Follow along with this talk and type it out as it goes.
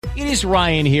It is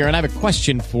Ryan here, and I have a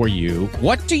question for you.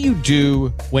 What do you do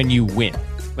when you win?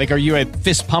 Like, are you a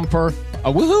fist pumper,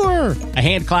 a woohooer, a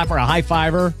hand clapper, a high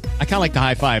fiver? I kind of like the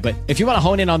high five, but if you want to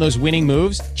hone in on those winning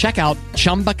moves, check out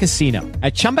Chumba Casino.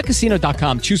 At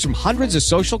ChumbaCasino.com, choose from hundreds of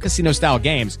social casino-style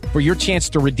games for your chance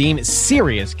to redeem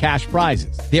serious cash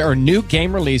prizes. There are new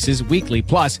game releases weekly,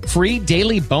 plus free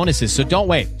daily bonuses. So don't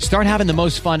wait. Start having the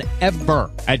most fun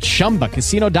ever at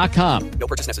ChumbaCasino.com. No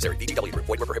purchase necessary. VGW. Void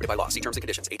where prohibited by law. See terms and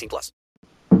conditions. 18+.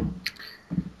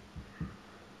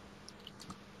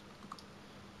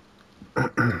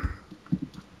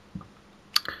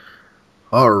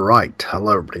 Alright,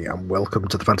 hello everybody and welcome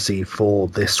to the fantasy for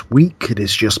this week. It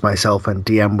is just myself and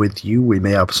DM with you. We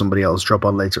may have somebody else drop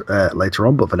on later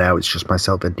on, but for now it's just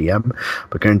myself and DM.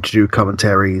 We're going to do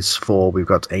commentaries for, we've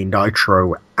got a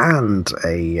Nitro and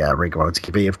a Ring of Honor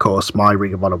TV. Of course, my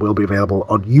Ring of Honor will be available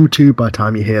on YouTube by the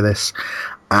time you hear this.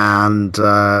 And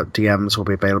DMs will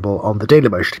be available on the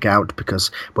Dailymotion account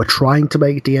because we're trying to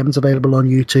make DMs available on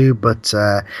YouTube, but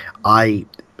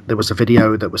there was a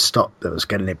video that was stopped that was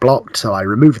getting it blocked, so I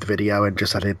removed the video and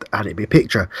just had it be a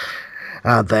picture.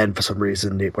 And then for some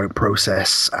reason it won't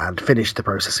process and finish the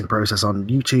processing process on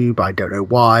YouTube. I don't know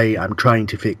why. I'm trying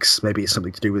to fix, maybe it's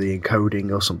something to do with the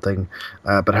encoding or something,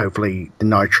 but hopefully the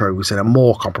Nitros in a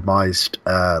more compromised,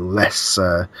 less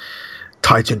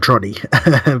tight and troddy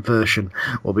version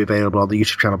will be available on the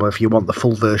YouTube channel. But if you want the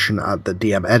full version at the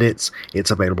DM edits, it's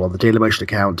available on the Dailymotion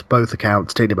account. Both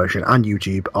accounts, Dailymotion and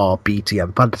YouTube, are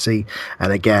BTM Fantasy,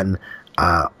 and again,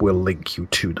 we'll link you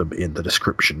to them in the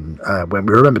description when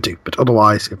we remember to. But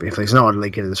otherwise, if there's not a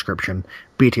link in the description,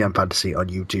 BTM Fantasy on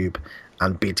YouTube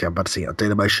and BTM Fantasy on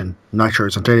Dailymotion.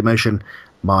 Nitro's on Dailymotion,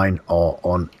 mine are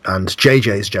on, and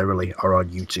JJ's generally are on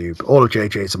YouTube. All of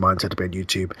JJ's and mine tend to be on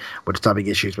YouTube. We're just having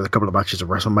issues with a couple of matches of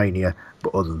WrestleMania,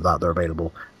 but other than that, they're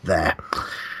available there.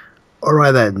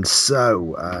 Alright then,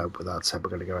 so with that said, we're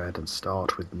going to go ahead and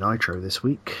start with Nitro this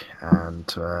week, and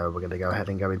we're going to go ahead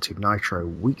and go into Nitro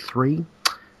Week 3.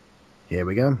 Here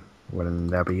we go.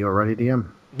 Whenever you're ready,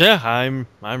 DM. Yeah, I'm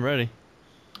ready.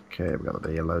 Okay, we've got the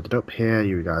video loaded up here.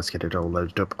 You guys get it all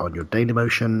loaded up on your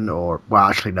Dailymotion, or, well,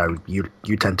 actually, no, you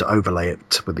tend to overlay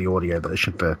it with the audio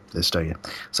version for this, don't you?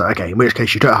 So, okay, in which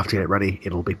case you don't have to get it ready.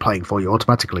 It'll be playing for you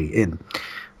automatically in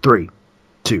 3,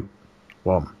 2,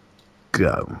 1,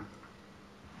 go.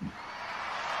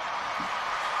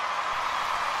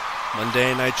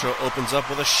 Monday Nitro opens up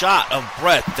with a shot of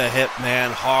Bret the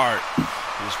Hitman Hart.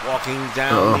 He was walking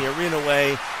down the arena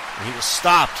way, and he was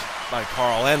stopped by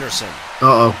Carl Anderson.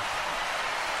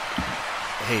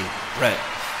 Hey, Bret,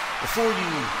 before you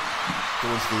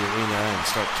go into the arena and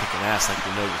start kicking ass like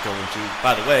you know you're going to,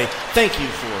 by the way, thank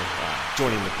you for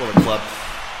joining the Bullet Club,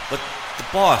 but the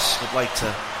boss would like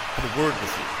to have a word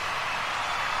with you.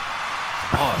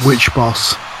 The boss? Which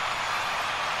boss?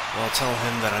 Well, tell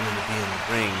him that I'm going to be in the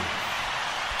ring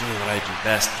doing what I do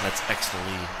best, and that's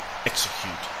excellently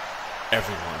execute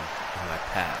everyone in my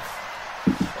path.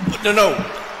 No,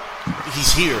 he's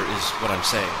here is what I'm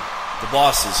saying. The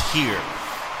boss is here.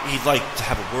 He'd like to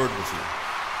have a word with you.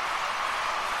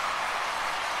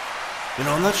 You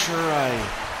know, I'm not sure I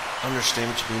understand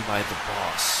what you mean by the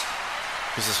boss,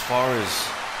 because as far as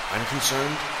I'm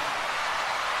concerned,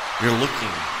 you're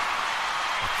looking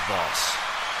at the boss.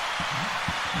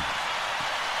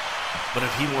 But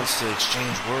if he wants to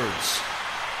exchange words,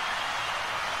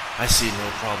 I see no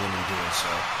problem in doing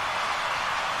so.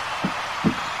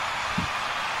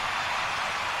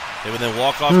 They would then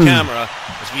walk off camera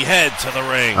as we head to the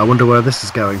ring. I wonder where this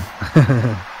is going.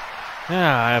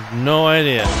 Yeah, I have no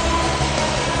idea.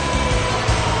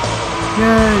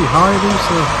 Yay! Hi,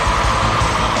 Lisa.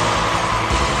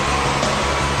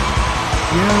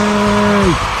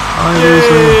 Yay! Hi,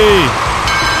 Lisa.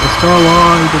 It's still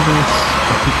alive in this.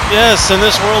 Yes, in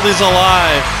this world he's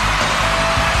alive.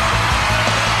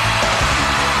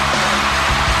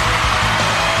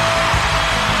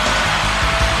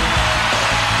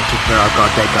 I've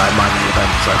got a dead guy minding the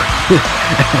event, so.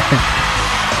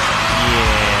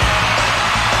 Yeah.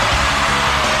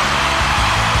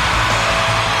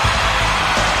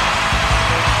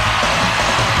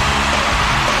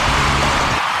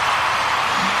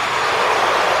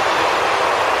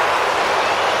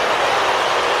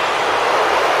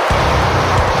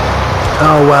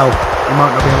 Oh well, he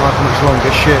might not be alive for much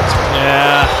longer. Shit.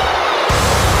 Yeah.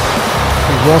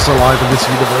 He was alive in this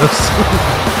universe.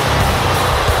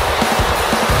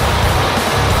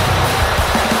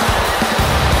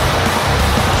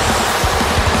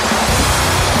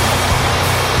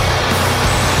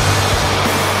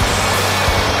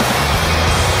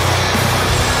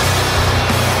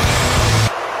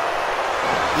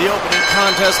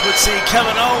 contest would see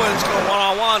Kevin Owens go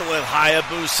one-on-one with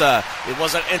Hayabusa. It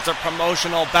was an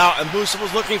interpromotional bout, and Busa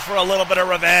was looking for a little bit of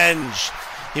revenge.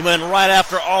 He went right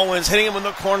after Owens, hitting him in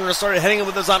the corner, and started hitting him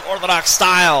with his unorthodox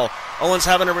style. Owens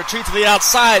having to retreat to the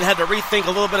outside, had to rethink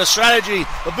a little bit of strategy,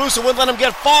 but Busa wouldn't let him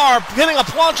get far, hitting a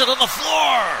plancha to the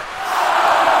floor.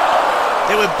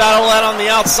 They would battle that on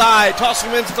the outside, tossing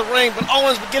him into the ring, but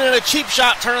Owens would get in a cheap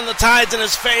shot, turning the tides in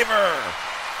his favor.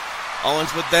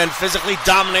 Owens would then physically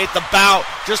dominate the bout,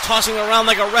 just tossing it around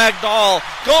like a rag doll,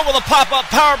 going with a pop-up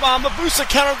powerbomb, but Busa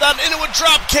countered that into a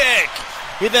drop kick.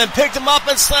 He then picked him up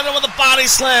and slammed him with a body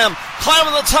slam,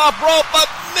 climbing the top rope, but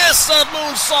missed a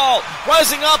moonsault,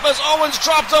 rising up as Owens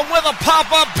dropped him with a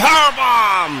pop-up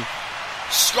powerbomb,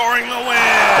 scoring the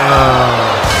win.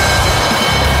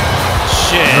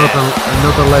 Shit.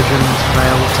 Another legend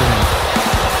failed tonight.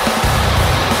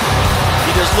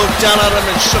 He just looked down at him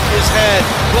and shook his head,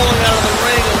 rolling out of the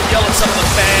ring and yelled at some of the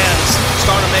fans,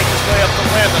 starting to make his way up the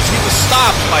ramp as he was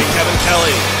stopped by Kevin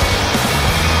Kelly.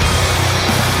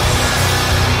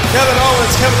 Kevin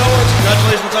Owens,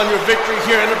 congratulations on your victory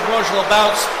here in the promotional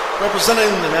bouts,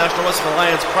 representing the National Wrestling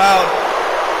Alliance crowd.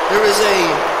 There is a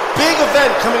big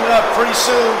event coming up pretty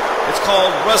soon. It's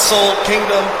called Wrestle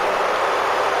Kingdom.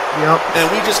 Yep. And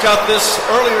we just got this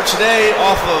earlier today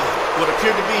off of what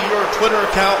appeared to be your Twitter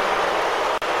account.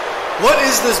 What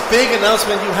is this big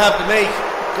announcement you have to make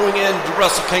going into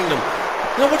Wrestle Kingdom?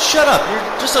 You know what? Shut up. You're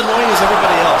just annoying as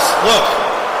everybody else. Look,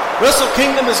 Wrestle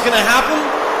Kingdom is going to happen,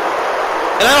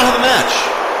 and I don't have a match.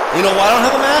 You know why I don't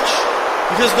have a match?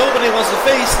 Because nobody wants to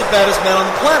face the baddest man on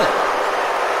the planet.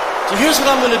 So here's what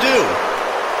I'm going to do.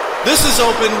 This is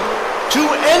open to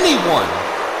anyone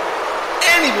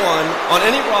on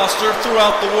any roster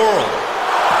throughout the world.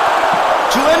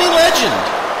 To any legend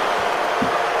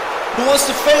who wants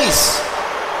to face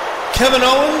Kevin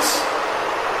Owens,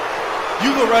 you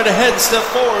go right ahead and step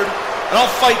forward, and I'll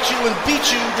fight you and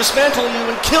beat you, dismantle you,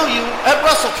 and kill you at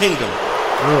Wrestle Kingdom.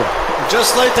 Oh.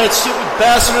 Just like that stupid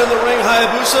bastard in the ring,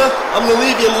 Hayabusa, I'm going to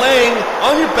leave you laying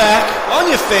on your back, on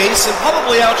your face, and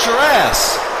probably out your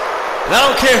ass. And I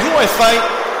don't care who I fight,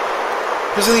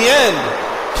 because in the end,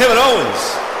 Kevin Owens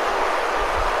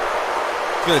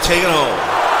is going to take it home.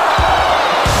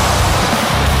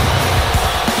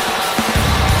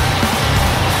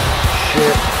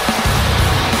 Shit.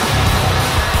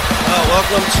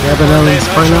 Welcome to Kevin Owens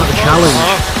find out the challenge.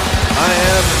 I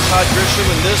am Todd Grisham,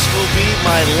 and this will be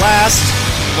my last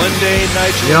Monday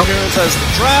Nitro appearance as the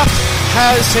draft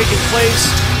has taken place,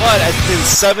 but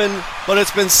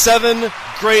it's been seven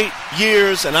great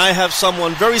years, and I have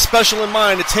someone very special in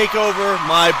mind to take over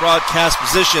my broadcast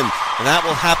position, and that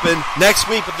will happen next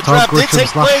week. But the draft did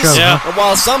take place, and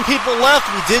while some people left,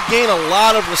 we did gain a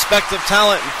lot of respective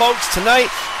talent. And folks, tonight,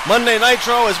 Monday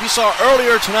Nitro, as we saw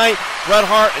earlier tonight, Bret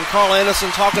Hart and Carl Anderson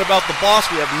talking about the boss.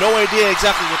 We have no idea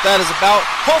exactly what that is about.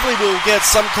 Hopefully we will get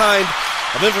some kind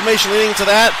of information leading to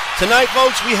that. Tonight,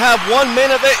 folks, we have one main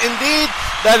event indeed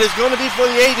that is going to be for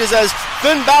the ages, as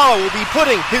Finn Balor will be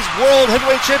putting his World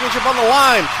Heavyweight Championship on the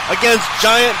line against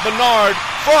Giant Bernard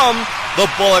from the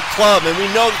Bullet Club. And we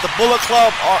know that the Bullet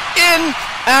Club are in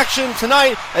action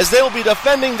tonight as they will be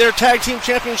defending their tag team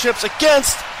championships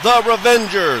against the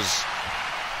Revengers.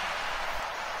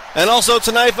 And also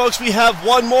tonight, folks, we have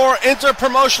one more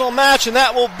inter-promotional match, and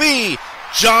that will be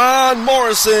John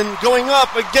Morrison going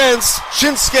up against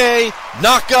Shinsuke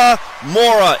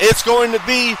Nakamura. It's going to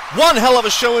be one hell of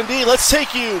a show indeed. Let's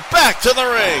take you back to the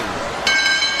ring.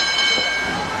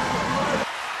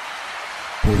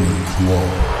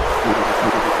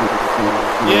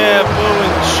 Yeah,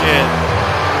 booing shit.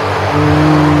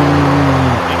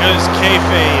 Because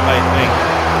kayfabe, I think.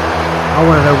 I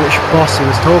want to know which boss he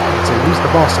was talking to. Who's the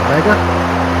boss, Omega?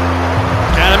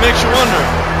 Kinda makes you wonder.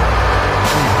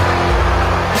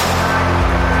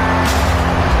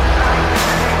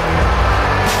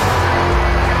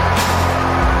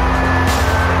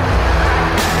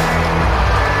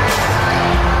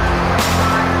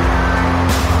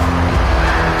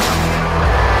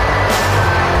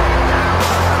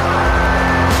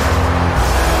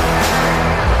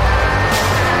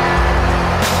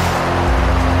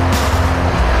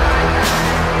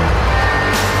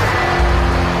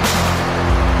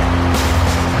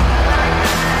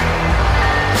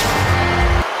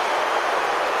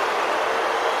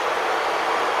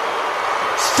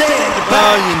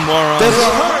 You morons. There's a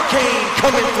hurricane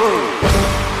coming through.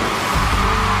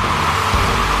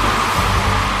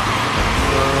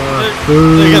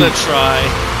 They're gonna try.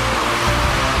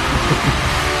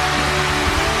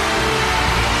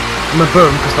 I'm gonna boo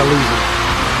them because they're losing.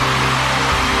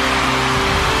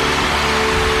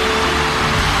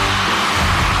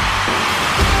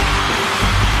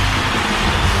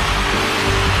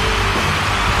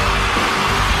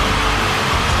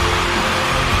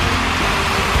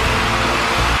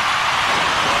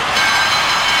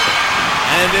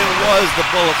 was the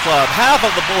Bullet Club, half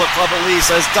of the Bullet Club at least,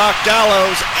 as Doc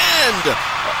Gallows and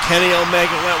Kenny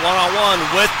Omega went one-on-one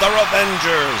with the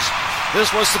Revengers.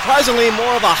 This was surprisingly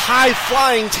more of a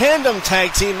high-flying tandem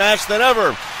tag team match than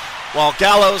ever. While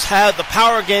Gallows had the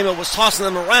power game and was tossing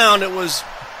them around, it was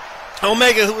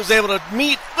Omega who was able to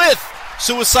meet with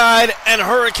Suicide and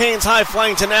Hurricane's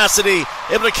high-flying tenacity,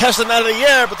 able to catch them out of the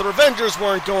air, but the Revengers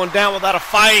weren't going down without a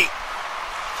fight.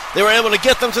 They were able to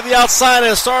get them to the outside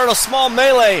and started a small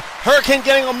melee. Hurricane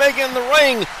getting Omega in the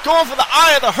ring, going for the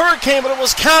eye of the Hurricane, but it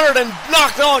was countered and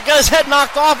knocked off, got his head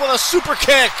knocked off with a super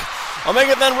kick.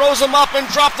 Omega then rose him up and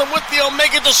dropped him with the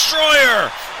Omega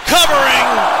Destroyer, covering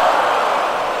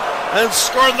and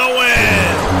scored the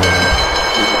win.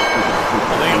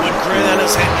 Omega would grin at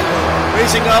his head,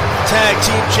 raising up the tag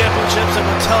team championships, and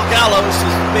would tell Gallows to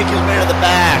make his way to the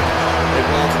back. They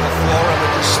roll to the floor and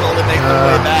would just slowly make their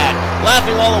way back,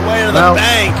 laughing all the way to the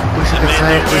bank. We should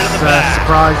say it was a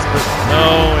surprise, but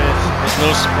no, it's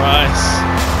no surprise.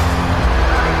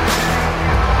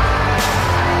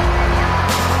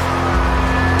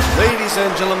 Ladies and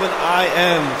gentlemen, I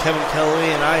am Kevin Kelly,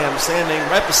 and I am standing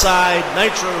right beside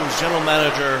Nitro's general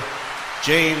manager,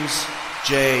 James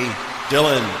J.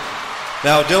 Dillon.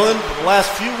 Now, Dillon, for the last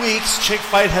few weeks, Chick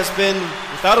Fight has been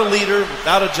without a leader,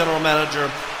 without a general manager,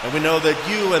 and we know that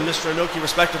you and Mr. Inoki,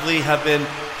 respectively, have been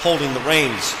holding the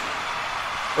reins.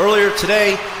 Earlier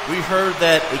today, we heard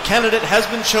that a candidate has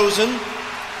been chosen,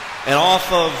 and off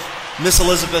of Miss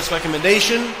Elizabeth's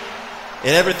recommendation,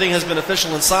 and everything has been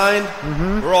official and signed.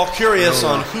 We're all curious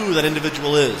on who that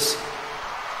individual is.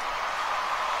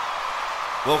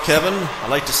 Well, Kevin, I'd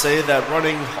like to say that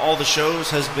running all the shows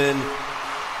has been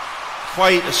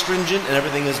quite astringent, and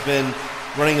everything has been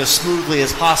running as smoothly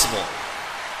as possible.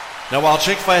 Now, while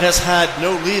Chick Fight has had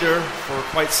no leader for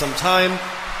quite some time,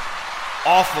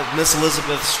 off of Miss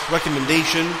Elizabeth's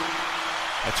recommendation,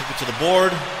 I took it to the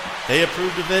board. They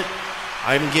approved of it.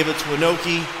 I even gave it to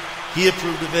Inoki. He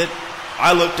approved of it.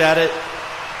 I looked at it,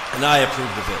 and I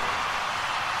approved of it.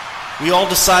 We all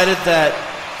decided that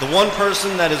the one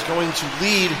person that is going to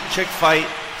lead Chick Fight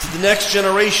to the next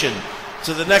generation,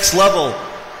 to the next level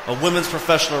of women's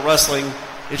professional wrestling,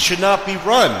 it should not be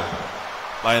run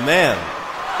by a man.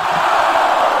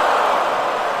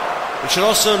 It should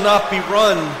also not be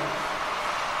run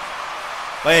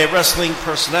by a wrestling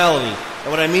personality. And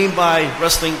what I mean by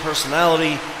wrestling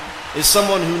personality is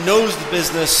someone who knows the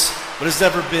business but has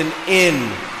never been in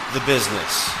the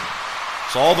business.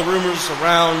 So all the rumors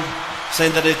around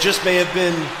saying that it just may have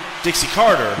been Dixie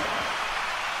Carter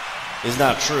is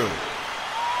not true.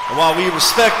 And while we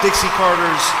respect Dixie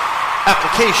Carter's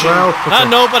application,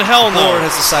 but hell the board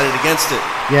has decided against it.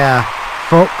 yeah.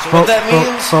 So what that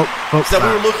means is that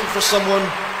we that. were looking for someone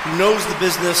who knows the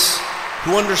business,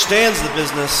 who understands the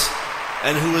business,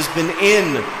 and who has been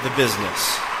in the business.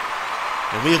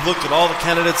 And we have looked at all the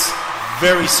candidates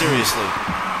very seriously,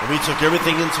 and we took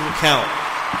everything into account.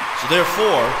 So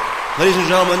therefore, ladies and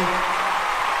gentlemen,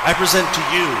 I present to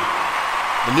you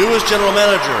the newest general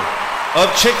manager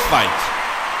of Chick Fight,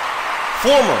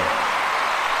 former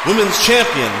women's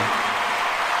champion,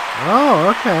 Oh,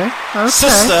 okay.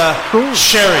 Sister Cool.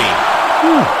 Sherry.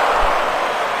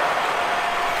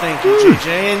 Thank you, JJ.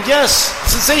 And yes,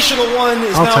 Sensational One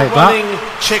is I'll now take that. running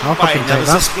Chick I'll Fight. fucking Now, take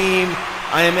does that. this mean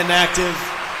I am inactive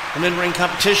and in-ring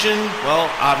competition? Well,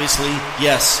 obviously,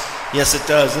 yes. Yes, it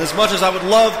does. And as much as I would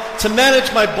love to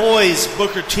manage my boys,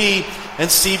 Booker T and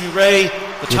Stevie Ray,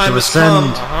 the time has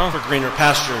come for greener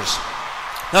pastures.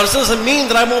 Now, this doesn't mean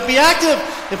that I won't be active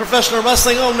in professional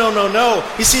wrestling. Oh, no, no, no.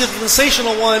 You see, the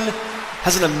Sensational One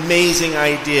has an amazing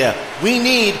idea. We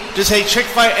need to take Chick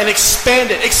Fight and expand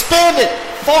it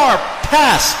far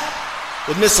past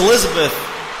what Miss Elizabeth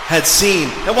had seen.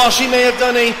 And while she may have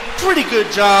done a pretty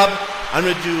good job, I'm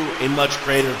going to do a much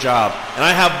greater job. And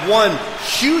I have one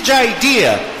huge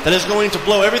idea that is going to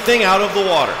blow everything out of the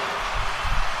water.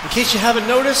 In case you haven't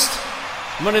noticed,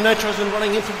 Monday Nitro has been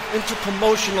running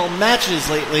inter-promotional matches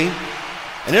lately,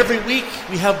 and every week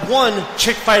we have one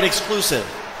Chick Fight exclusive.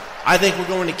 I think we're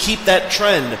going to keep that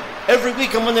trend. Every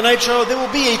week on Monday Nitro, there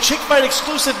will be a Chick Fight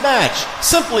exclusive match,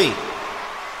 simply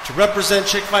to represent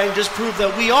Chick Fight and just prove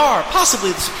that we are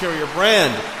possibly the superior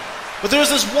brand. But there's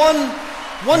this one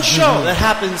show that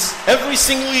happens every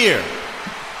single year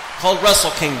called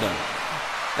Wrestle Kingdom.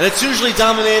 And it's usually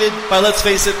dominated by, let's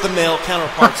face it, the male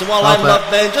counterparts. And while I love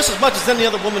men just as much as any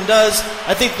other woman does,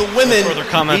 I think the women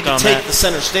need to take the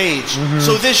center stage.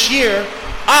 So this year,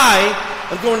 I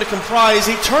am going to comprise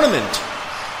a tournament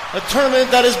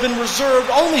that has been reserved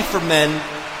only for men.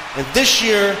 And this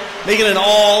year, make it an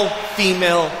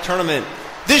all-female tournament.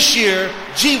 This year,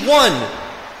 G1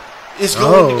 is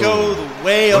going to go the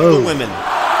way of the women.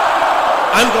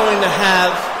 I'm going to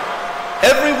have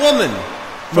every woman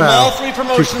from all three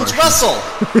promotions wrestle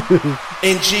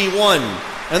in G1.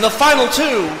 And the final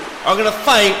two are going to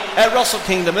fight at Wrestle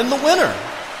Kingdom. And the winner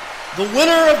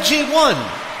of G1,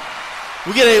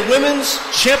 we get a women's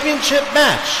championship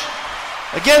match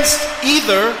against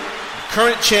either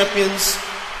current champions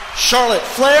Charlotte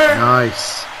Flair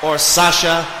or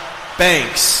Sasha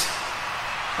Banks.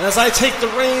 And as I take the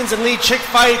reins and lead Chick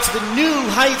Fight to the new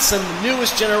heights and the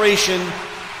newest generation,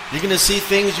 you're going to see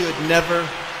things you had never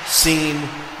seen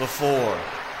before.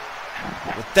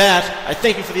 With that, I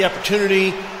thank you for the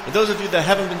opportunity. And those of you that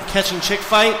haven't been catching Chick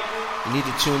Fight, you need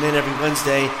to tune in every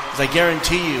Wednesday, because I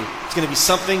guarantee you it's going to be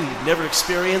something you've never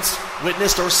experienced,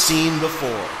 witnessed, or seen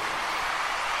before.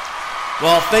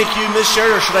 Well, thank you, Ms.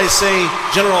 Sherry, or should I say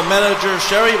General Manager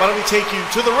Sherry. Why don't we take you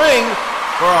to the ring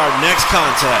for our next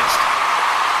contest.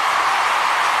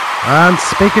 And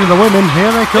speaking of the women,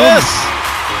 here they come. Yes!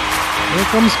 Here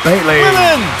comes Bailey.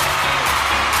 Women!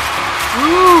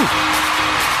 Woo!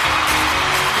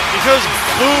 Because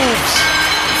boobs.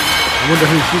 I wonder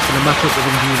who she's going to match up with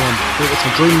in G1. I think it's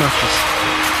some dream matches.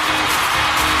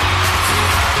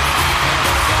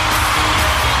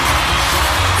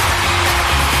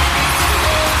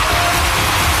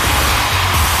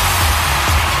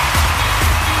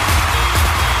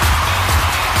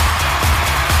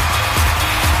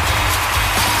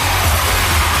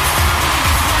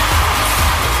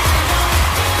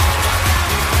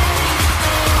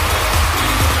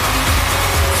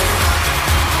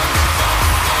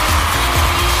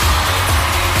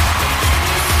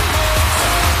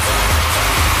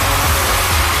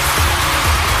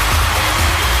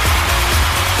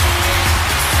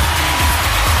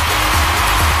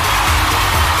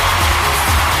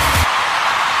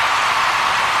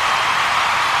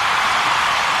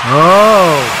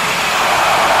 Oh!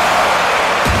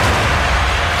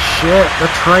 Shit, the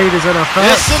trade is in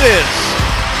effect. Yes, it is.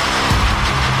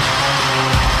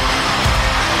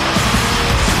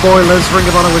 Spoilers, Ring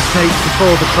of Honor was taped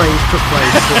before the trade took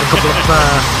place. There's a couple of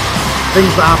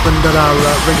things that happened at our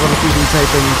Ring of Honor TV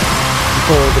taping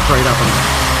before the trade happened.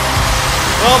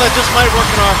 Well, that just might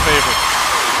work in our favor.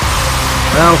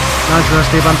 Well, nice has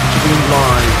the advantage of being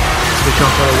live, as we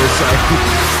can't always say.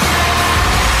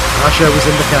 Our show was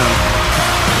in the can.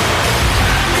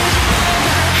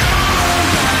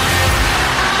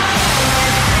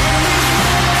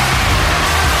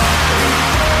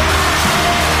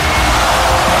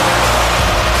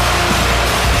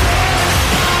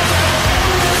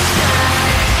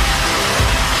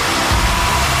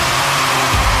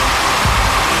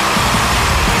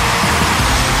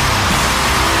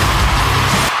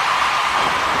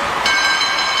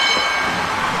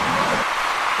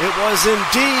 It was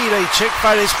indeed a Chick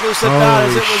Fight exclusive bout,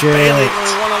 as it was Bailey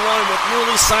going one-on-one with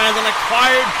newly signed and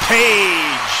acquired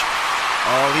Paige.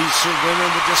 All these two women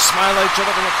would just smile at each other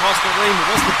from across the ring,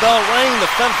 but once the bell rang, the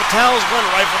femme fatales went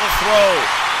right for the throw.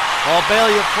 While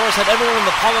Bailey, of course, had everyone in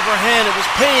the palm of her hand, it was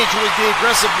Paige who was the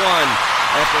aggressive one.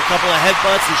 After a couple of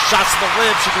headbutts and shots to the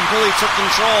ribs, she completely took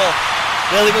control.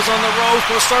 Bailey was on the ropes,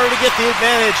 but started to get the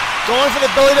advantage. Going for the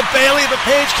belly to Bailey, but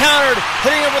Paige countered,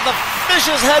 hitting her with a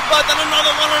vicious headbutt, then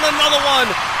another one,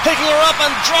 picking her up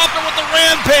and dropped her with the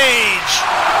rampage,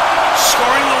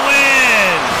 scoring the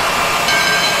win.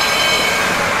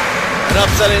 An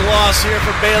upsetting loss here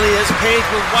for Bailey, as Paige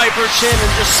would wipe her chin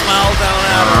and just smile down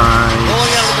at her.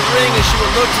 Going out of the ring as she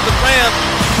would look to the ramp,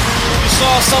 you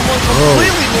saw someone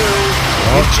completely new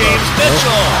with James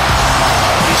Mitchell.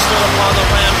 He stood up on the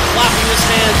ramp, clapping his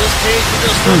hands as Paige would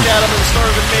just look at him and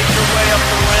started to make her way up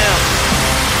the ramp.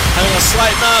 Having a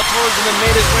slight nod towards him and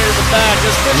made his way to the back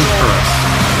as Mitchell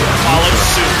followed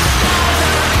suit.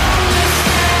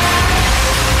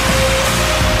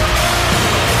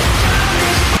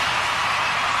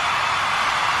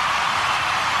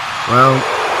 Well,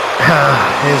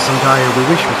 here's some guy who we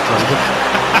wish was traded.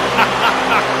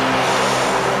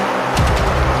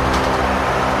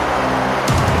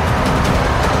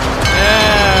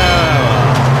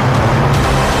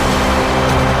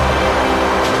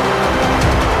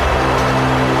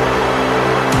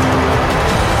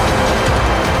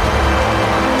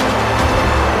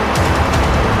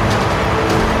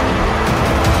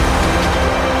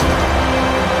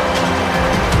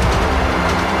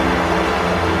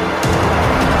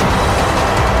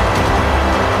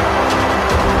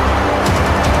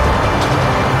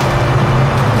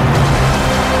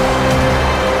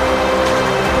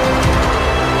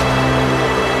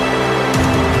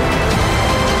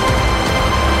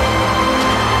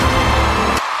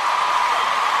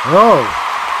 Oh!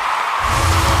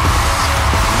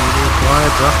 Newly acquired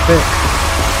draft pick.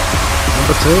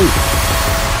 Number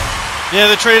 2. Yeah,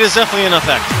 the trade is definitely in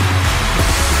effect.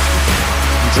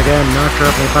 Once again, Nitro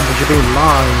having the advantage of being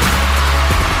live.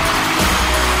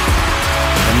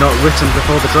 And not written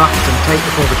before the draft and taped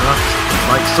before the draft,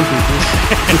 like some people.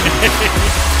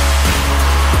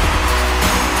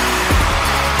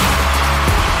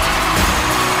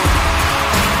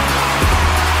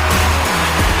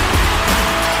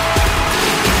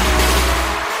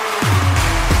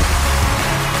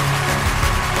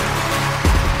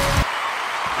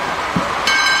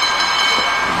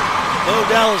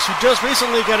 Dallas, who just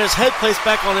recently got his head placed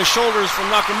back on his shoulders from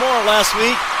Nakamura last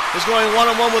week, is going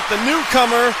one-on-one with the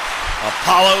newcomer,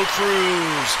 Apollo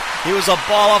Crews. He was a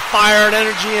ball of fire and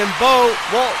energy, and Bo,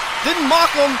 well, didn't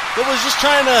mock him, but was just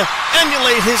trying to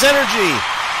emulate his energy.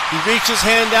 He reached his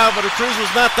hand out, but Crews was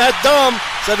not that dumb,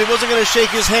 said he wasn't going to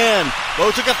shake his hand.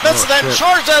 Bo took offense to that,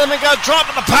 charged at him, and got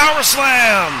dropped with a power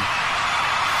slam.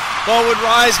 Bo would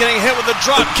rise, getting hit with a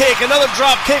drop kick, another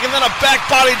drop kick, and then a back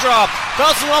body drop.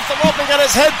 Bouncing off the rope and got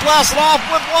his head blasted off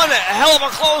with one hell of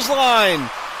a clothesline.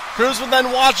 Crews would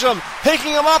then watch him,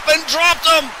 picking him up and dropped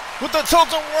him with the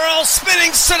tilt-a-whirl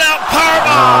spinning sit-out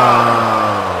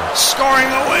powerbomb, scoring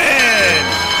the win.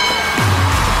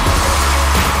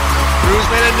 Crews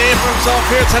made a name for himself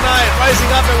here tonight, rising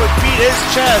up and would beat his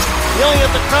chest, yelling at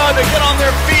the crowd to get on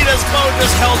their feet as Bo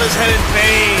just held his head in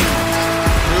pain.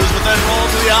 Crews would then roll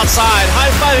to the outside,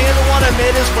 high-fiving everyone, and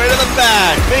made his way to the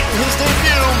back, making his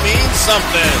debut mean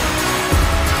something.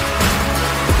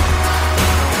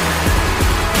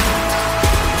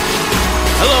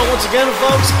 Hello once again,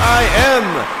 folks. I am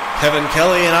Kevin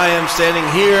Kelly, and I am standing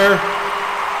here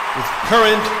with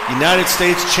current United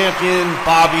States champion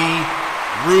Bobby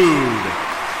Roode.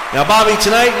 Now, Bobby,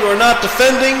 tonight you are not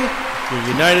defending your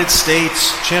United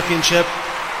States championship.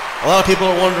 A lot of people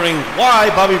are wondering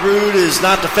why Bobby Roode is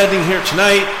not defending here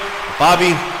tonight. Bobby,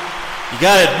 you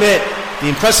gotta admit, the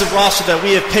impressive roster that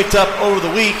we have picked up over the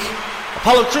week,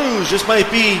 Apollo Crews just might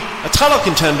be a title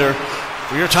contender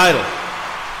for your title.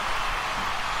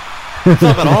 You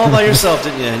thought about it all by yourself,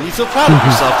 didn't you? And you feel proud of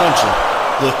yourself, don't you?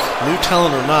 Look, new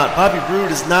talent or not, Bobby Roode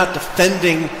is not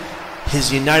defending his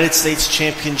United States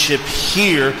championship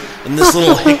here in this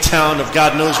little hick town of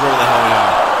God knows where the hell we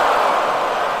are.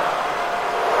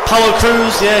 Apollo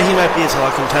Crews, yeah, he might be a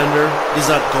title contender. He's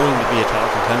not going to be a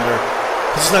title contender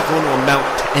because he's not going to amount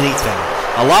to anything.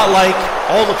 A lot like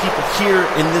all the people here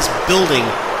in this building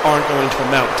aren't going to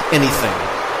amount to anything.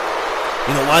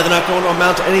 You know why they're not going to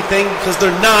amount to anything? Because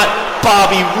they're not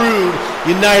Bobby Roode,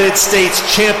 United States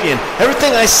champion.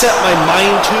 Everything I set my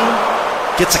mind to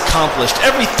gets accomplished.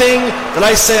 Everything that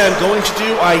I say I'm going to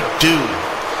do, I do.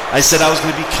 I said I was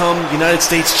going to become United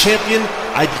States champion,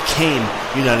 I became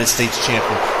United States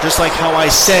champion. Just like how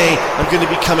I say I'm going to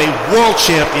become a world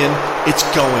champion, it's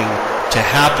going to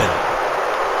happen.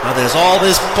 Now there's all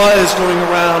this buzz going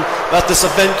around about this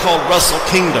event called Wrestle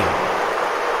Kingdom.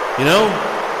 You know,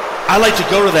 I like to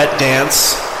go to that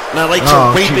dance, and I like to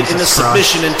rape it into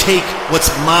submission and take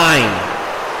what's mine.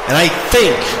 And I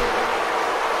think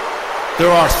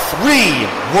there are 3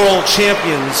 world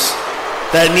champions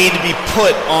that need to be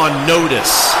put on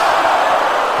notice,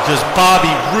 because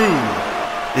Bobby Roode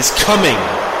is coming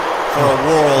for a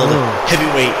world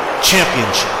heavyweight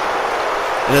championship.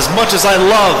 And as much as I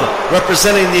love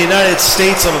representing the United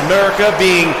States of America,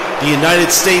 being the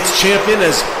United States champion,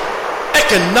 as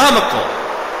economical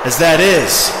as that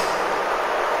is,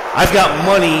 I've got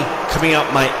money coming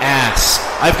out my ass.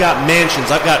 I've got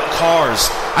mansions, I've got cars,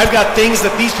 I've got things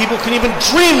that these people can even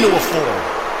dream to afford.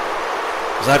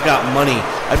 Because I've got money,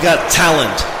 I've got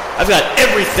talent, I've got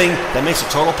everything that makes a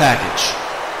total package.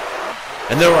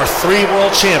 And there are 3 world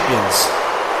champions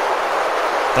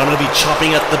that I'm going to be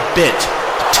chopping at the bit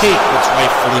to take what's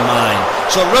rightfully mine.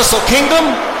 So at Wrestle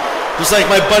Kingdom, just like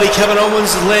my buddy Kevin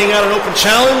Owens is laying out an open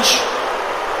challenge,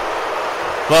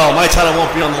 well, my title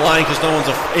won't be on the line because no one's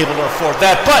able to afford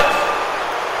that, but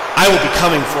I will be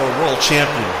coming for a world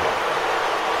champion.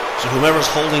 So whomever's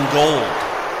holding gold,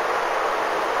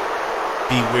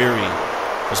 be wary,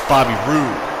 because Bobby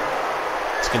Roode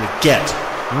is going to get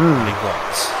what he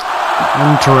wants.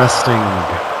 Interesting.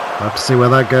 We'll have to see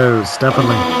where that goes,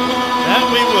 definitely. That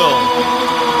we will.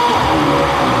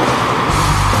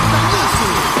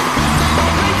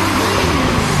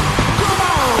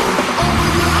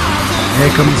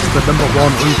 Here comes the number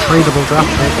 1 untradeable draft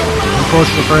pick,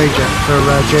 unfortunately for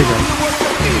JJ.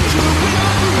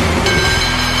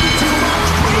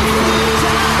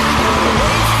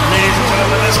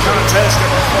 This contest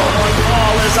number 4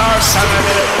 fall is our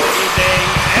 7-minute evening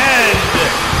and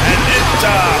an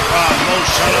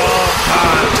interpromotional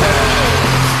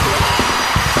contest.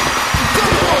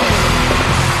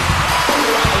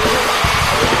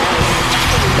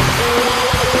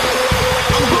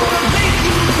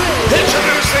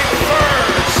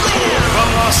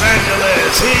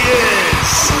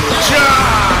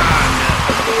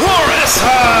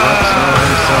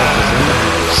 himself is in the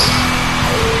house.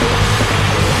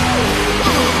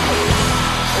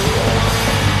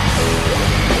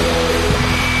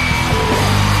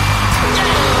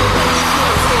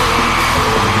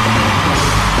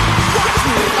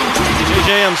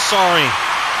 JJ, I'm sorry.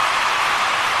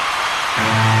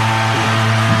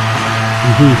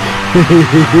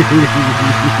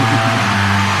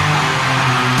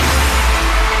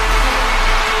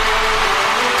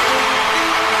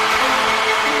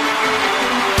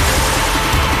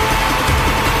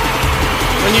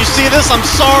 When you see this, I'm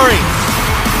sorry.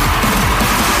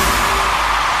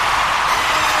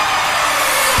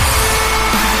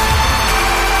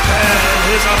 And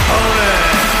his opponent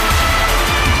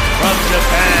from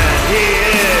Japan, he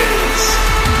is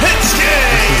Hitsuke.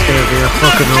 This is going to be a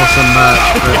fucking awesome match,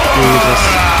 but Jesus.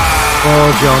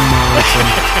 Oh, John Morrison.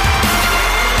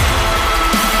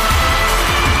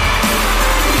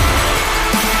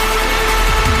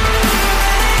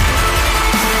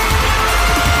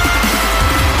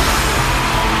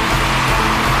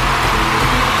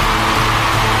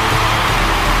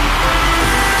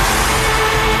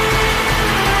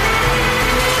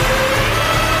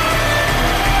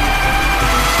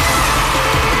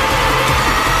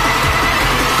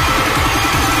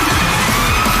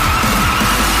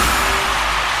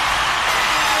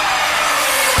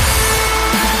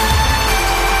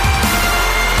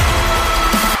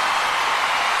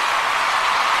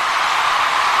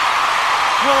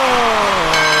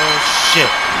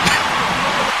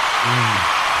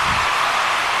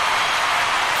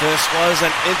 This was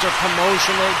an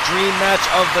interpromotional dream match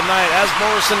of the night, as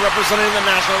Morrison representing the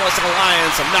National Wrestling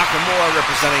Alliance and Nakamura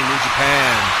representing New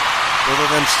Japan. Both of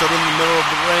them stood in the middle of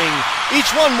the ring,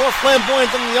 each one more flamboyant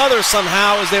than the other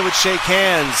somehow as they would shake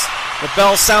hands. The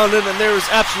bell sounded and there was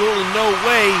absolutely no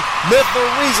way, myth or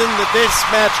reason, that this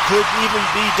match could even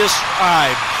be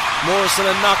described. Morrison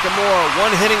and Nakamura,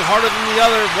 one hitting harder than the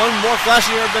other, one more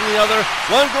flashier than the other,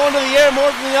 one going to the air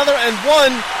more than the other, and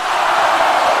one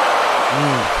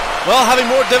well, having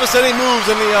more devastating moves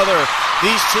than the other.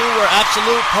 These two were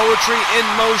absolute poetry in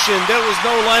motion. There was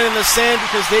no line in the sand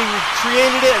because they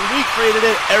created it and recreated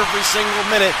it every single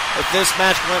minute that this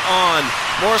match went on.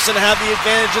 Morrison had the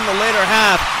advantage in the later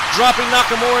half, dropping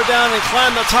Nakamura down and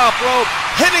climbed the top rope,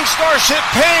 hitting Starship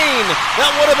Pain.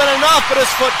 That would have been enough, but his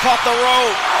foot caught the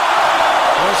rope.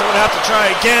 Morrison would have to try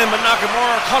again, but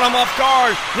Nakamura caught him off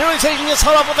guard, nearly taking his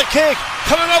head off with a kick.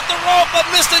 Coming up the rope, but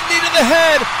missed a knee to the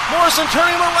head. Morrison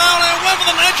turning him around and went for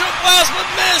the Nitro Blast, but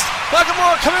missed.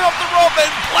 Nakamura coming up the rope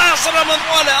and blasted him with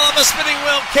one hell of a spinning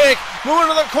wheel kick. Moving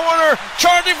to the corner,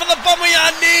 charging for the Bumblebee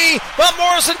knee, but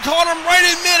Morrison caught him right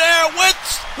in midair with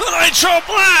the Nitro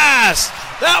Blast.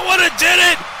 That would have did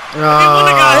it. He would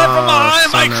have got hit from behind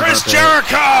by Chris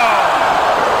Jericho.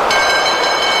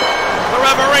 The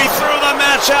referee threw the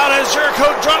match out as Jericho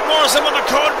dropped Morrison with a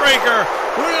code breaker.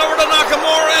 Moving over to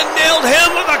Nakamura and nailed him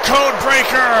with a code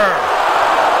breaker.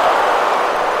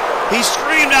 He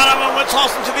screamed at him and went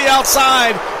tossed him to the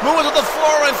outside. Moving to the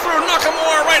floor and threw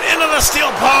Nakamura right into the steel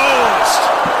post.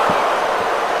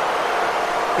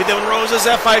 He then rose his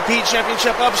FIP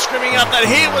championship up, screaming out that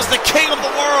he was the king of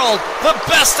the world, the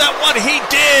best at what he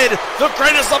did, the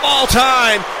greatest of all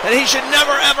time, and he should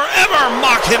never, ever, ever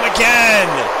mock him again.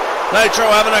 Nitro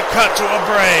having a cut to a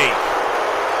break.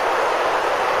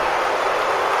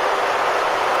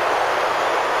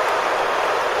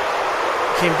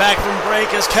 Came back from break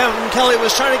as Kevin Kelly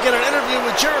was trying to get an interview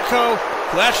with Jericho,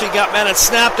 who actually got mad and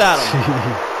snapped at him.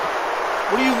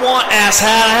 What do you want, asshat?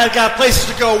 I had got places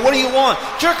to go. What do you want?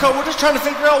 Jericho, we're just trying to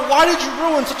figure out why did you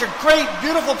ruin such a great,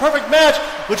 beautiful, perfect match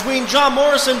between John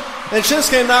Morrison and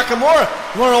Shinsuke Nakamura?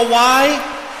 You want to know why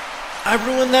I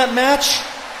ruined that match?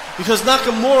 Because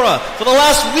Nakamura, for the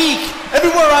last week,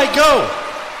 everywhere I go,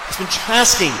 has been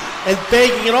asking and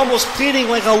begging and almost pleading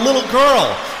like a little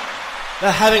girl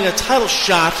about having a title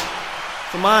shot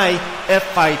for my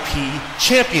FIP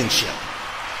championship.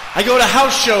 I go to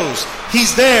house shows,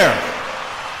 he's there.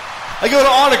 I go to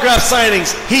autograph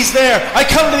signings, he's there. I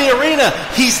come to the arena,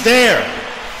 he's there.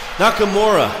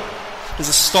 Nakamura is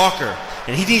a stalker,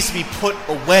 and he needs to be put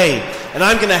away. And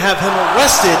I'm going to have him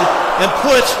arrested and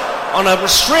put on a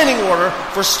restraining order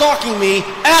for stalking me,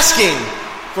 asking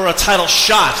for a title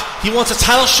shot. He wants a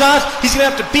title shot? He's going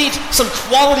to have to beat some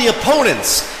quality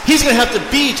opponents. He's going to have to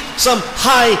beat some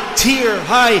high-tier,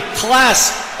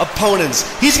 high-class opponents.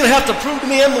 He's going to have to prove to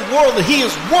me and the world that he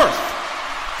is worth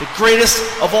the greatest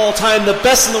of all time, the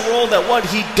best in the world at what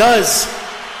he does.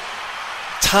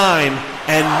 Time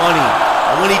and money.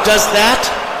 And when he does that,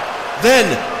 then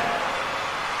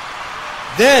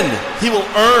he will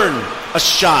earn a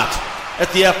shot at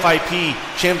the FIP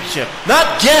championship.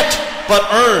 Not get, but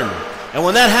earn. And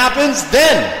when that happens,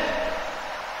 then,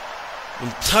 when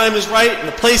the time is right and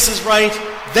the place is right,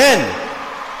 then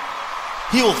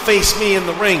he will face me in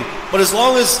the ring. But as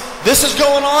long as this is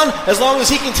going on, as long as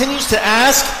he continues to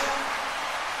ask,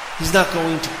 he's not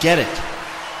going to get it.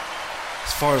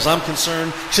 As far as I'm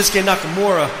concerned, Shinsuke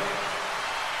Nakamura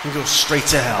can go straight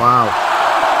to hell. Wow.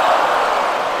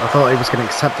 I thought he was going to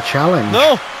accept the challenge.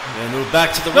 No. And move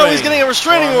back to the ring. No, he's getting a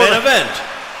restraining order. Main event.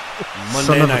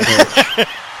 Monday night.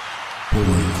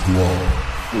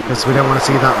 Because we don't want to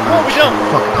see that match. No, we don't.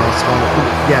 Fucking asshole.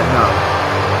 Yeah, no.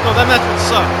 No, that match would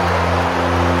suck.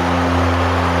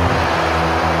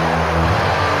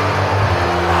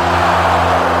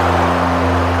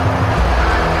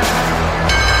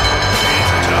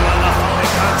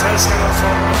 Contest scheduled for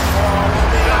the fall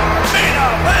will be our main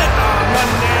event on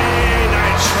Monday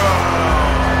Nitro.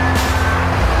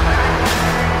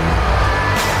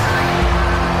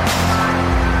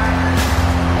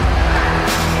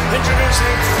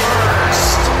 Introducing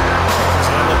first,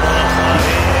 to the Bullet Club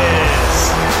is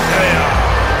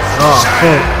Oh,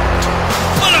 fuck.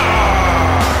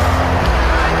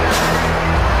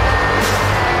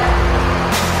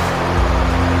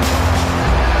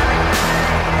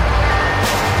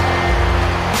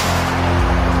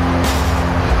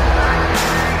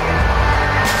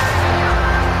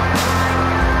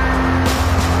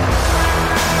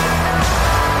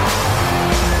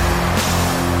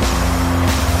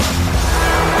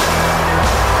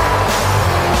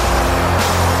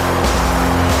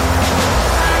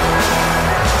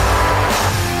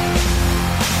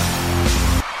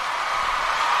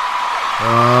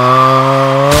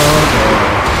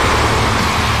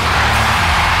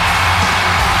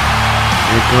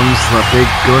 Comes the big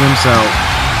gun himself,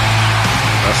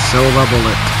 a silver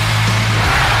bullet.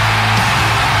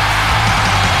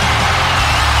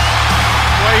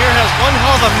 Right here has one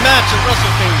hell of a match at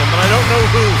Wrestle Kingdom, but I don't know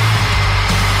who.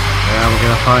 Yeah, we're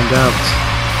gonna find out.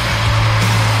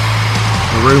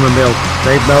 The rumor mill.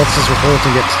 Dave Meltzer's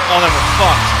reporting it. Oh, they were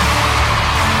fucked.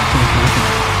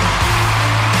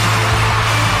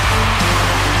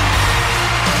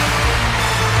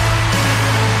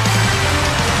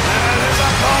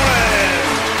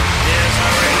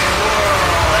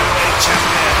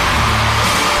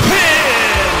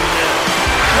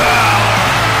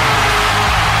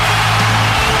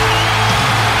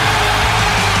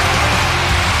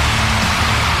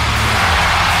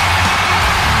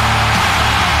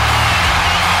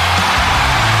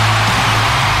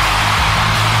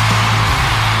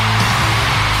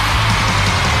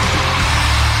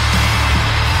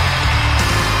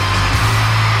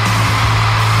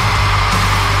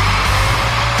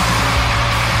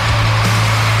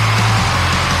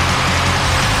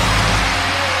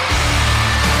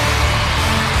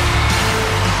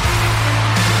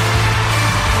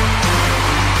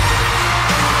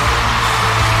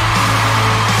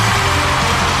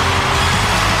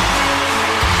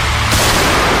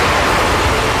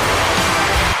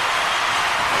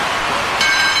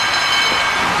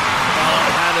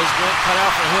 Cut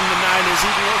out for him tonight as he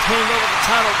came over the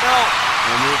title belt.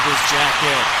 Removed his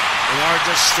jacket. Bernard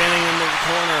just standing in the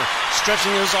corner, stretching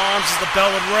his arms as the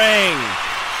bell would ring.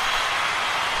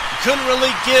 He couldn't really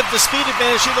give the speed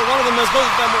advantage to either one of them, as both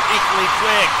of them were equally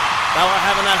quick. Balor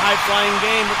having that high-flying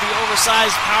game with the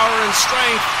oversized power and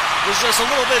strength was just a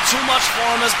little bit too much for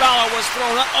him, as Balor was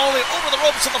thrown not only over the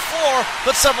ropes to the floor,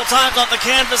 but several times off the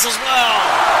canvas as well.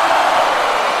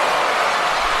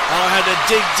 Balor had to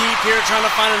dig deep here, trying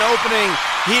to find an opening.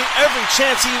 Every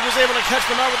chance he was able to catch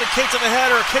Bernard with a kick to the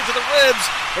head or a kick to the ribs,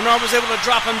 Bernard was able to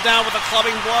drop him down with a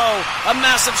clubbing blow. A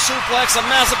massive suplex, a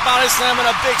massive body slam, and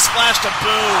a big splash to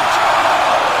boot.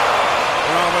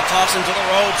 Bernard would toss him to the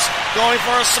ropes, going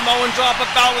for a Samoan drop,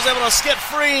 but Balor was able to skip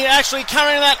free, actually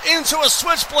countering that into a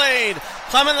switchblade.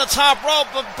 Climbing the top rope,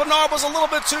 but Bernard was a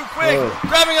little bit too quick,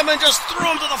 grabbing him and just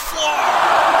threw him to the floor.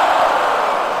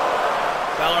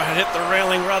 Balor had hit the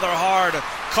railing rather hard,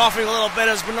 coughing a little bit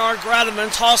as Bernard grabbed him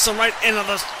and tossed him right into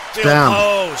the steel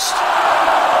post.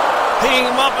 Picking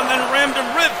him up and then rammed him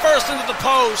rib first into the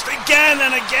post, again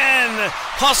and again,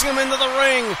 tossing him into the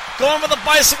ring, going with a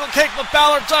bicycle kick, but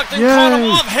Balor ducked and caught him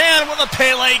offhand with a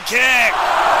Pele kick.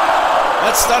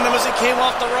 That stunned him as he came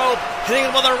off the rope, hitting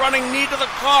him with a running knee to the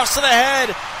cross to the head,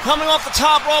 coming off the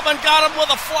top rope and got him with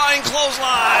a flying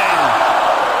clothesline.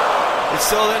 It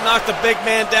still didn't knock the big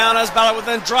man down, as Balor would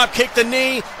then drop kick the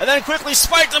knee and then quickly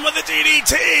spiked him with a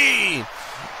DDT.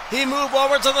 He moved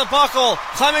over to the buckle,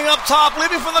 climbing up top,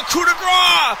 leaving for the coup de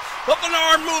grace, but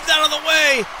Bernard moved out of the way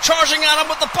Sunday charging at him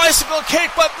with the bicycle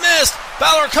kick, but missed.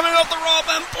 Balor coming off the rope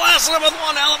and blasting him with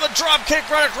one hell of a drop kick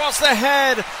right across the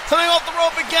head. Coming off the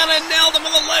rope again and nailed him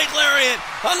with a leg lariat.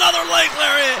 Another leg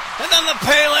lariat, and then the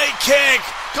Pele kick.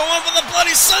 Going for the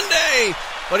Bloody Sunday.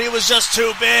 But he was just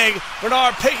too big.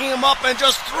 Bernard picking him up and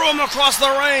just threw him across the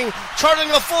ring.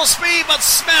 Charging at full speed, but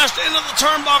smashed into the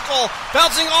turnbuckle.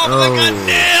 Bouncing off and then got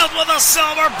nailed with a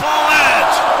silver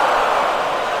bullet.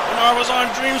 Bernard was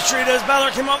on Dream Street as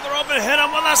Balor came off the rope and hit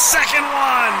him with a second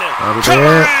one.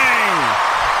 Covering.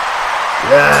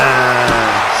 Yes.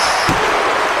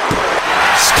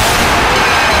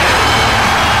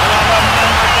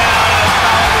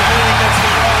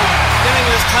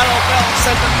 Title belt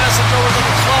sent a message over to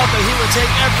the club that he would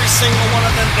take every single one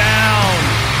of them down.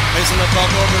 Placing the belt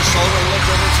over his shoulder and looked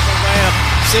over to the ramp,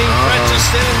 seeing Brett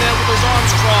just standing there with his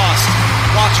arms crossed,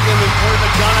 watching him and pointing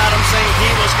the gun at him, saying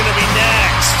he was going to be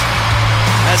next.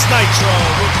 As Nitro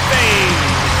with Bane,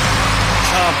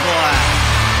 Tom Black.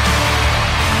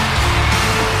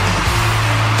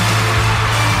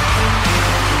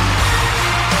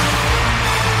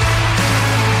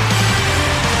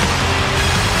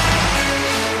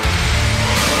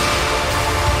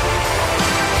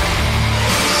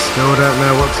 Still don't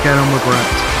know what's going on with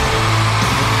Brett.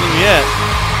 Nothing yet.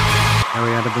 Oh,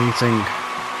 we had a meeting.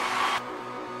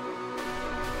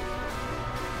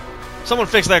 Someone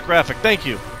fix that graphic. Thank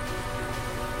you.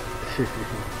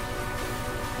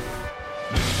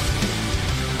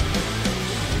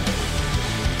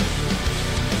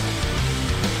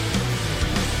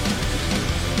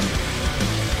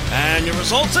 And your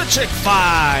results at Chick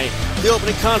Fi. The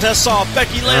opening contest saw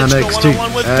Becky Lynch go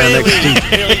one-on-one with Bayley.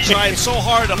 Bayley tried so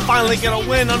hard to finally get a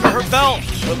win under her belt,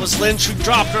 but it was Lynch who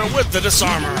dropped her with the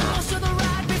disarmer.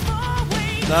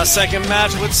 The second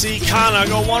match would see Kana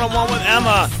go one-on-one with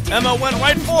Emma. Emma went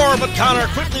right for her, but Connor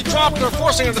quickly dropped her,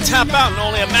 forcing her to tap out in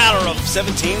only a matter of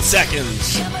 17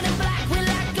 seconds.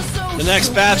 The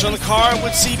next match on the card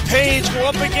would see Paige go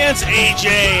up against AJ,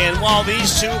 and while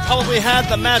these two probably had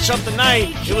the match of the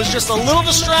night, it was just a little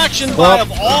distraction by,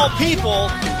 of all people,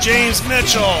 James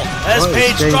Mitchell, as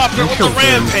Paige dropped her with the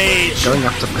Rampage, going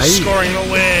after Paige, scoring the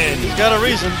win. He's got a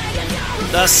reason.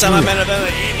 The semi-main event of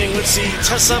the evening would see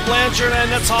Tessa Blanchard and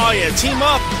Natalya team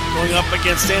up, going up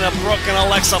against Dana Brooke and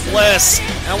Alexa Bliss.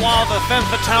 And while the Femme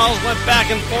Fatales went back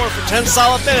and forth for 10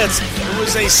 solid minutes, it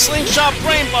was a slingshot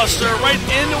brainbuster right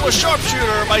into a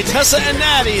sharpshooter by Tessa and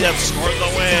Natty that scored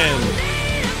the win.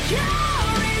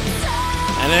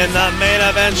 And in the main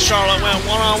event, Charlotte went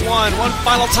one-on-one one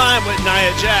final time with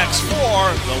Nia Jax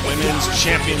for the Women's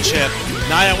Championship.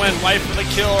 Nia went right for the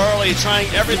kill early, trying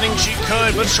everything she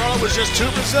could, but Charlotte was just too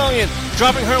resilient,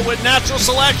 dropping her with natural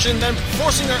selection, then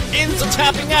forcing her into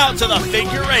tapping out to the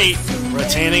figure 8,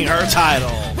 retaining her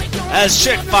title. As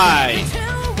Chick Fi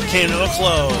came to a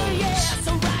close.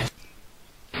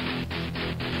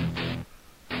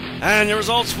 And your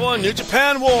results for New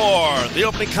Japan War. The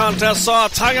opening contest saw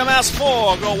Tiger Mask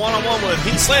 4 go one-on-one with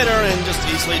Heath Slater and just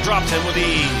easily dropped him with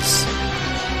ease.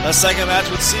 The second match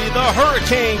would see the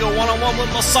Hurricane go one-on-one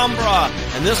with La Sombra,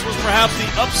 and this was perhaps the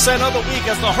upset of the week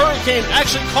as the Hurricane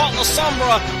actually caught La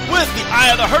Sombra with the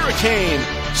Eye of the Hurricane,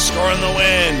 scoring the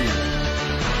win.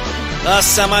 The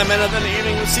semi-main event of the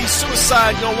evening would see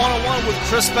Suicide go one-on-one with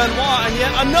Chris Benoit, and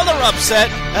yet another upset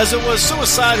as it was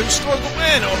Suicide who scored the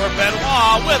win over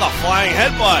Benoit with a flying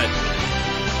headbutt.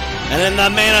 And in the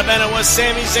main event, it was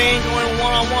Sami Zayn going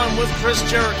one-on-one with Chris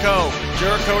Jericho.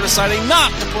 Jericho deciding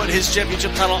not to put his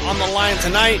championship title on the line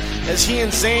tonight as he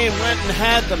and Zayn went and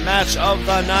had the match of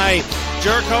the night.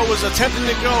 Jericho was attempting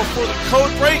to go for the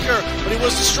code breaker, but he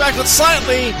was distracted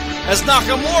slightly as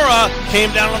Nakamura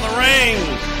came down on the ring.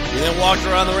 He then walked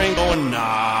around the ring going, Nakamura.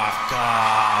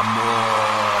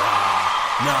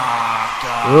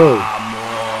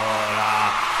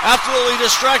 Absolutely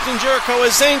distracting Jericho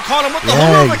as Zayn caught him with the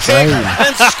Haruma kick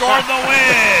and scored the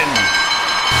win.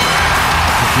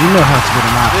 You know how to get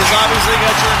him out. This obviously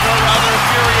got Jericho rather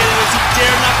infuriated as he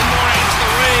dared Nakamura into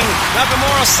the ring.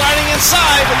 Nakamura sliding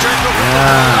inside, but Jericho pulled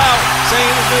him out, saying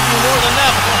it was going to be more than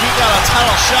that before he got a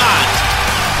title shot.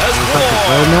 As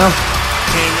War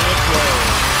came to a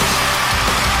close.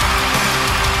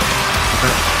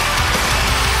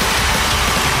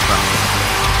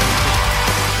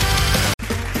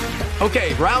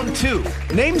 Okay, round 2.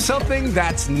 Name something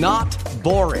that's not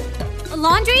boring. A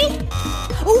laundry?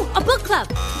 Ooh, a book club.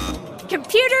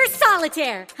 Computer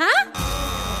solitaire, huh?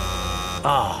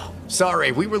 Ah,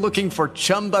 sorry, we were looking for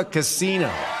Chumba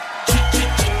Casino.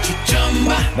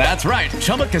 That's right,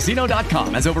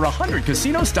 ChumbaCasino.com has over 100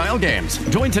 casino-style games.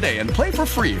 Join today and play for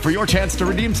free for your chance to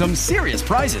redeem some serious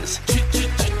prizes.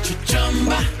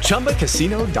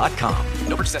 ChumbaCasino.com.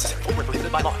 No purchase necessary. Void where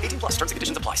prohibited by law. 18 plus terms and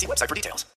conditions apply. See website for details.